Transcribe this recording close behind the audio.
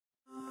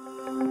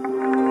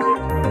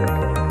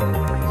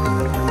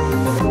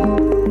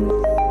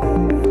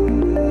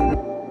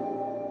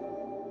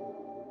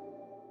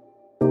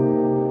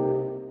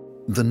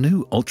The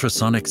new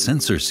ultrasonic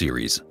sensor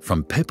series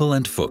from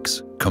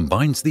Pepperl+Fuchs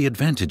combines the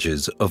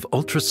advantages of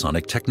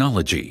ultrasonic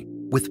technology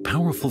with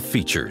powerful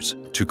features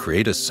to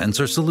create a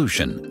sensor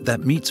solution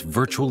that meets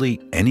virtually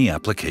any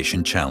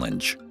application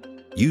challenge.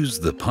 Use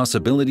the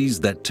possibilities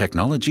that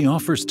technology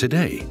offers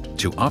today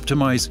to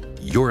optimize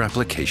your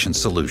application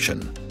solution.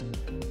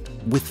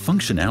 With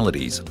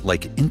functionalities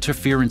like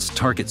interference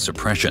target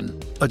suppression,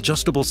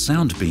 adjustable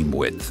sound beam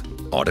width,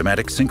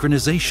 automatic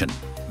synchronization,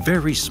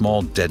 very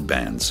small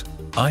deadbands,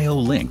 I/O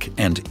link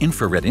and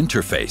infrared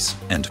interface,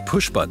 and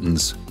push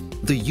buttons,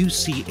 the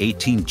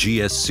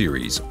UC18GS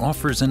series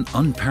offers an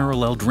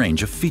unparalleled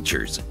range of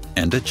features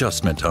and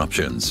adjustment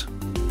options.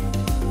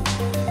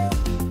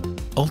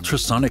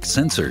 Ultrasonic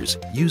sensors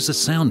use a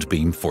sound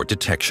beam for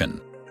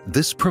detection.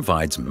 This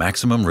provides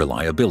maximum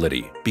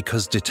reliability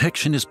because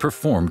detection is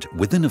performed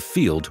within a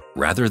field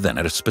rather than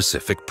at a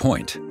specific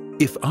point.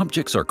 If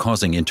objects are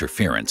causing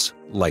interference,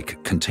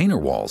 like container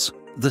walls,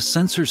 the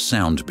sensor's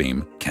sound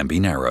beam can be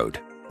narrowed.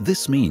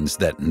 This means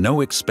that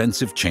no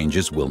expensive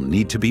changes will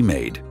need to be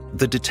made.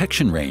 The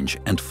detection range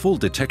and full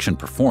detection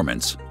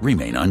performance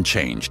remain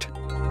unchanged.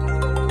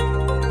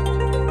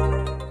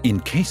 In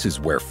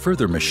cases where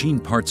further machine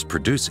parts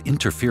produce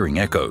interfering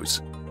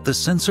echoes, the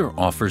sensor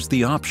offers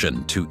the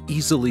option to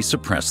easily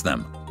suppress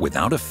them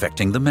without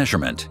affecting the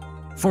measurement.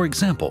 For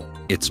example,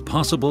 it's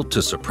possible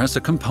to suppress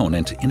a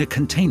component in a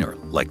container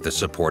like the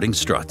supporting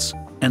struts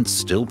and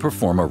still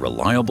perform a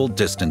reliable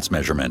distance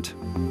measurement.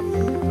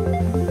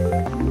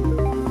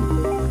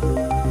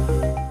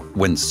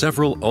 When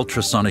several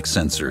ultrasonic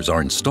sensors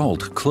are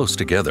installed close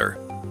together,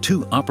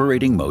 two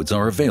operating modes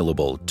are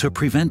available to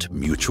prevent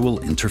mutual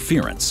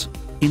interference.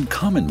 In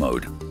common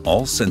mode,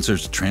 all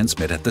sensors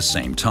transmit at the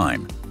same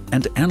time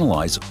and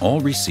analyze all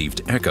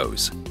received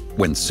echoes.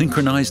 When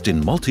synchronized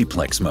in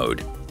multiplex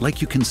mode, like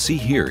you can see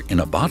here in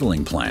a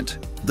bottling plant,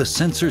 the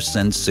sensors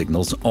send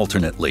signals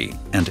alternately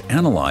and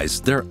analyze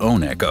their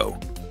own echo.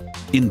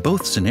 In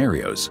both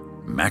scenarios,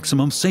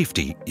 maximum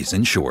safety is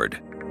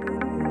ensured.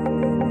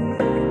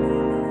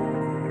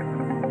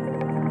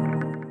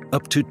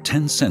 Up to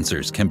 10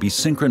 sensors can be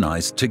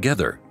synchronized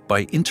together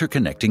by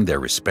interconnecting their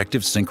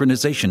respective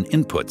synchronization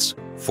inputs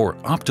for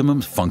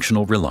optimum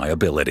functional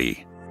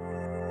reliability.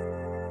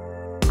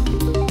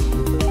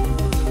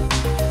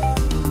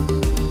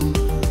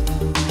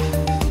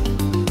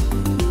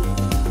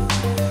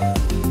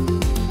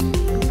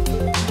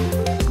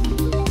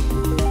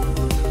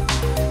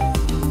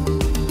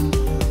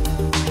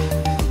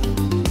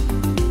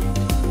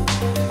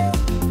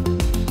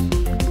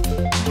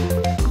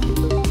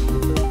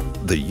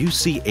 The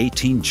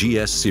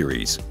UC18GS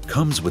series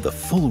comes with a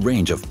full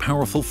range of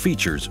powerful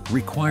features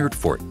required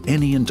for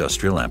any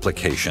industrial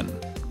application.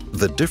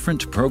 The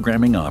different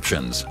programming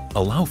options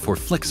allow for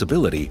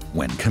flexibility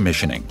when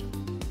commissioning.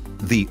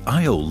 The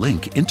I/O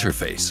link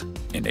interface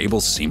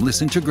enables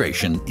seamless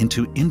integration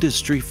into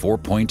Industry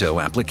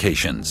 4.0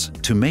 applications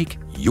to make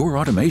your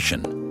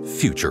automation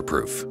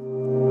future-proof.